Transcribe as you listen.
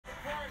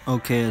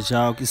Okay, as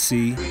y'all can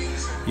see,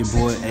 your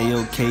boy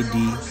Ayo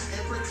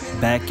Kd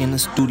back in the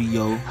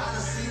studio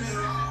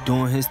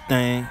doing his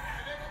thing.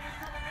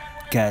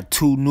 Got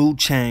 2 new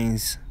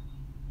chains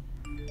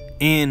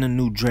and a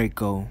new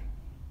Draco.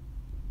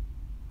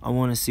 I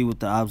want to see what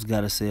the Opps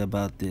got to say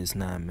about this.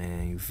 Nah,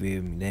 man, you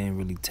feel me? They ain't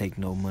really take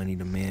no money.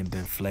 The man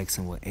been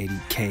flexing with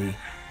 80K.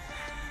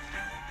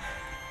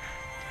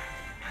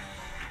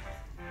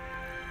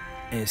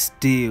 And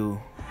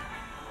still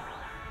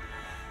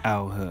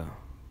out here.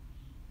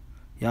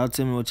 Y'all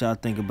tell me what y'all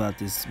think about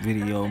this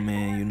video,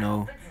 man. You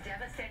know,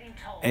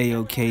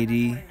 Ayo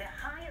Kd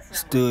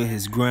stood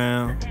his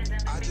ground,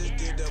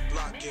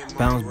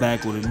 bounced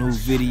back with a new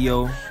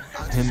video,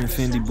 him and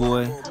Fyndee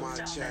Boy.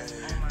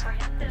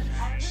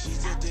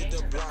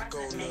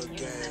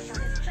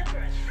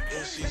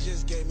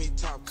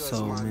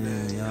 So,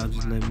 man, y'all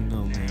just let me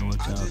know, man, what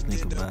y'all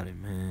think about it,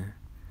 man.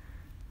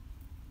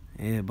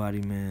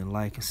 Everybody, man,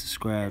 like and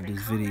subscribe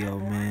this video,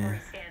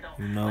 man.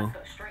 You know,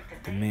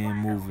 the man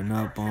moving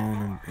up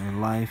on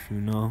in life,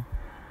 you know.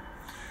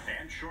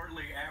 And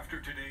shortly after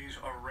today's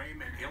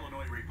arraignment,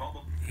 Illinois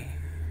Republican.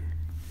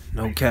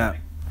 No cap.